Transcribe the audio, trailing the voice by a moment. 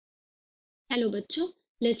Hello bachcho,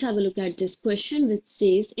 let's have a look at this question which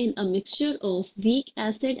says in a mixture of weak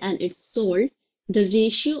acid and its salt, the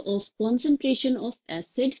ratio of concentration of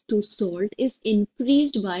acid to salt is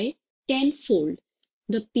increased by tenfold.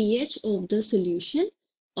 The pH of the solution,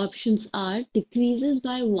 options are decreases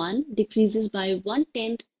by 1, decreases by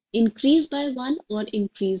 1/10, increase by 1 or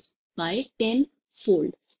increase by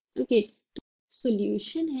tenfold. Okay,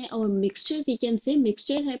 solution है और mixture we can say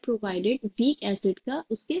mixture है provided weak acid का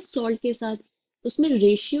उसके salt के साथ उसमें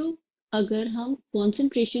ratio अगर हम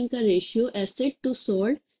कॉन्सेंट्रेशन का रेशियो एसिड टू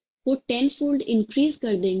सॉल्ट को 10 फोल्ड इंक्रीज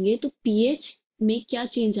कर देंगे तो पीएच में क्या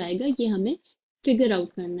चेंज आएगा ये हमें फिगर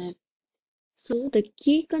आउट करना है so the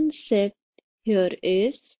key concept here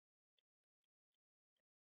is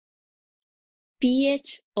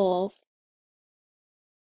pH of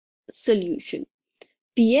solution.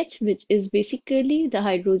 pH, which is basically the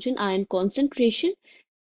hydrogen ion concentration,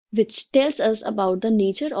 which tells us about the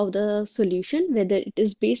nature of the solution, whether it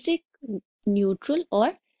is basic, neutral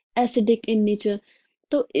or acidic in nature.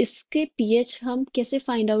 तो इसके pH हम कैसे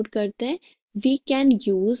find out करते हैं? We can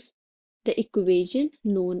use the equation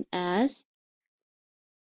known as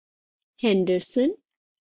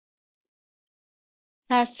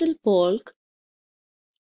Henderson-Hasselbalch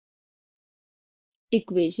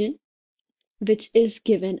equation, which is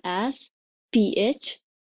given as pH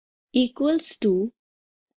equals to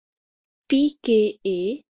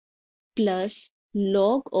pKa plus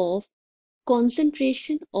log of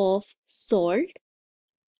concentration of salt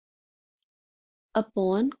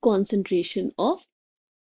upon concentration of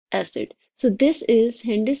acid. So this is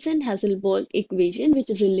Henderson-Hasselbalch equation which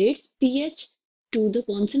relates pH to the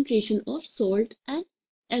concentration of salt and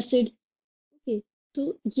acid. Okay,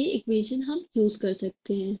 तो ये equation हम use कर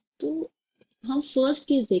सकते हैं तो हम first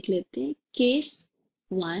case देख लेते हैं केस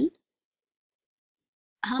 1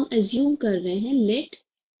 हम एज्यूम कर रहे हैं लेट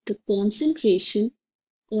द कॉन्सेंट्रेशन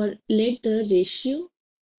और लेट द रेशियो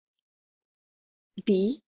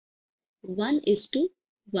बी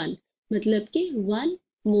 1:1 मतलब कि 1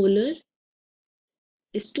 मोलर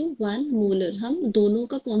इज टू 1 मोलर हम दोनों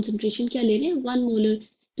का कॉन्सेंट्रेशन क्या ले रहे हैं 1 मोलर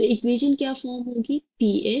तो इक्वेशन क्या फॉर्म होगी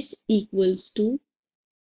pH equals to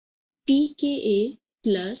pKa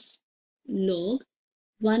plus log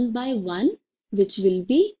 1/1 which will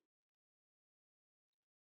be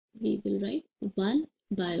we will write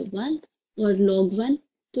 1/1 और log 1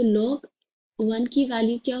 तो log 1 की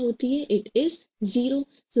वैल्यू क्या होती है it is 0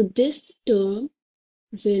 so this term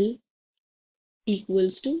will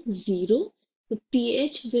equals to 0 so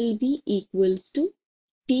pH will be equals to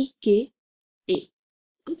pKa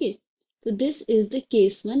okay so this is the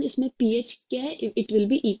case 1 इसमें pH क्या है it will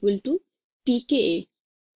be equal to pKa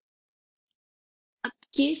अब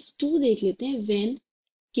case 2 देख लेते हैं when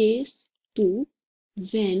case 2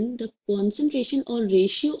 when the concentration or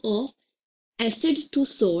ratio of acid to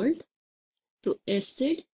salt तो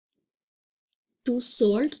acid to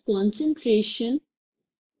salt concentration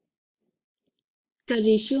का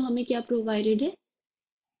ratio हमें क्या प्रोवाइडेड है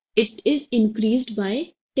it is increased by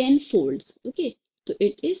 10 folds okay तो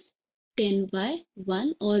it is 10/1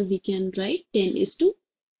 or we can write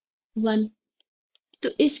 10:1 तो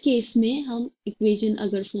इस केस में हम इक्वेशन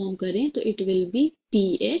अगर फॉर्म करें तो it will be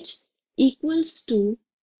pH equals to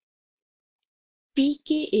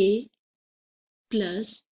pKa plus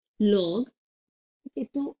log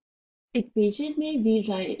तो इक्वेशन में we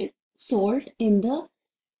write salt in the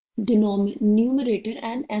numerator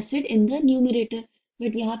and acid in the numerator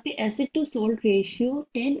but यहाँ पे acid to salt ratio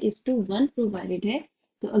 10:1 provided है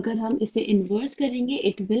तो अगर हम इसे इन्वर्स करेंगे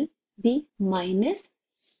it will be minus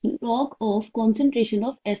log of concentration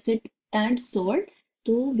of acid and salt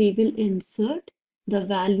so we will insert the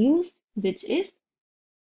values which is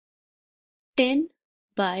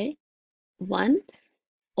 10/1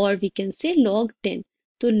 or we can say log 10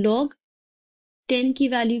 तो log 10 की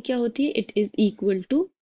value क्या होती है it is equal to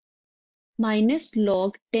minus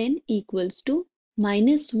log 10 equals to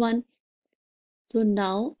 -1 so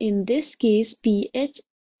now in this case pH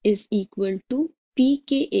is equal to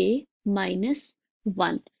pKa minus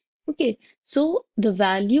 1 okay so the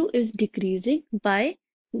value is decreasing by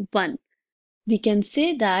 1 we can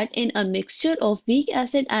say that in a mixture of weak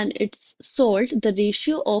acid and its salt the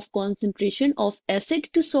ratio of concentration of acid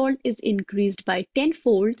to salt is increased by 10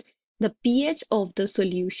 folds the pH of the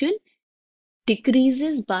solution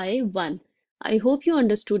decreases by 1 I hope you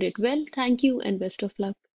understood it well thank you and best of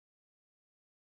luck